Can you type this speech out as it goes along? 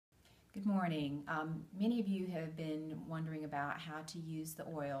Good morning. Many of you have been wondering about how to use the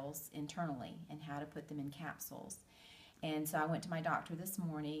oils internally and how to put them in capsules. And so I went to my doctor this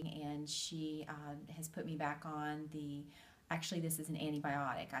morning and she has put me back on actually this is an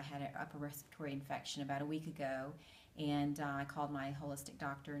antibiotic. I had an upper respiratory infection about a week ago, and I called my holistic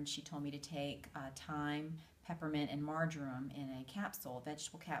doctor and she told me to take thyme, peppermint, and marjoram in a capsule,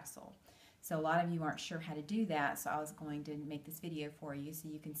 vegetable capsule. So a lot of you aren't sure how to do that, so I was going to make this video for you so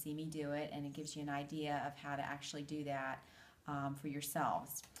you can see me do it, and it gives you an idea of how to actually do that for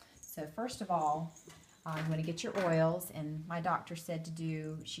yourselves. So first of all, you want to get your oils, and my doctor said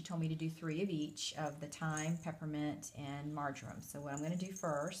she told me to do 3 of each of the thyme, peppermint, and marjoram. So what I'm going to do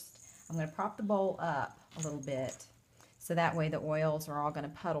first, I'm going to prop the bowl up a little bit so that way the oils are all going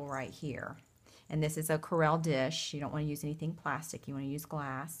to puddle right here. And this is a Corelle dish. You don't want to use anything plastic. You want to use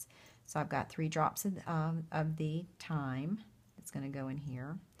glass. So I've got 3 drops of the thyme that's going to go in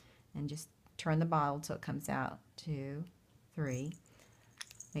here, and just turn the bottle till it comes out. 2, 3.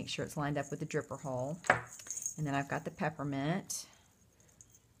 Make sure it's lined up with the dripper hole. And then I've got the peppermint.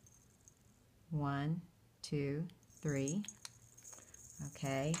 1, 2, 3.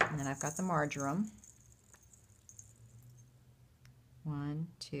 Okay, and then I've got the marjoram. 1,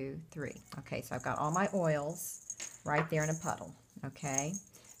 2, 3. Okay, so I've got all my oils right there in a puddle. Okay.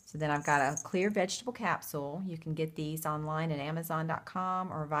 So then I've got a clear vegetable capsule. You can get these online at Amazon.com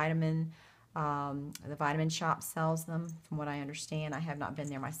or the vitamin shop sells them, from what I understand. I have not been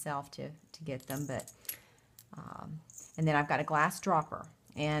there myself to get them, but and then I've got a glass dropper.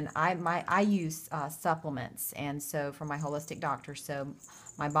 And I use supplements, and so for my holistic doctor, so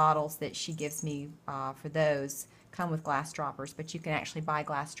my bottles that she gives me for those come with glass droppers, but you can actually buy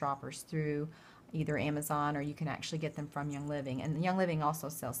glass droppers through either Amazon, or you can actually get them from Young Living, and Young Living also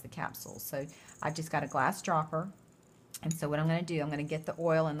sells the capsules. So I've just got a glass dropper, and so what I'm going to do, I'm going to get the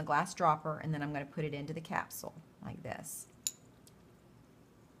oil in the glass dropper, and then I'm going to put it into the capsule like this.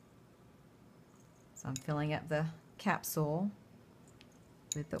 So I'm filling up the capsule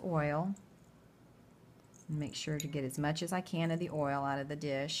with the oil, and make sure to get as much as I can of the oil out of the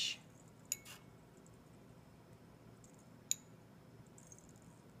dish.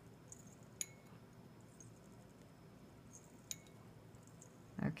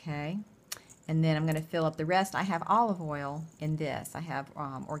 Okay, and then I'm going to fill up the rest. I have olive oil in this. I have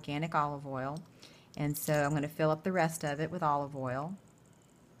organic olive oil, and so I'm going to fill up the rest of it with olive oil.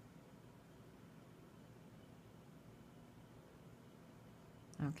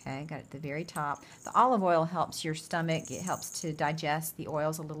 Okay, got it at the very top. The olive oil helps your stomach. It helps to digest the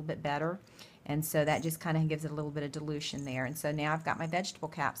oils a little bit better, and so that just kind of gives it a little bit of dilution there. And so now I've got my vegetable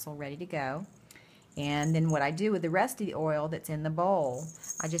capsule ready to go. And then what I do with the rest of the oil that's in the bowl,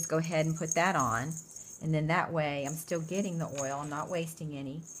 I just go ahead and put that on, and then that way I'm still getting the oil, I'm not wasting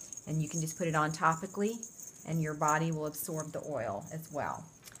any, and you can just put it on topically and your body will absorb the oil as well.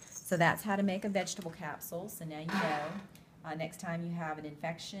 So that's how to make a vegetable capsule. So now you know, next time you have an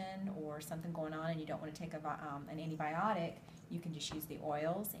infection or something going on and you don't want to take an antibiotic, you can just use the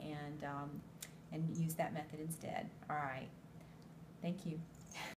oils and use that method instead. All right, thank you.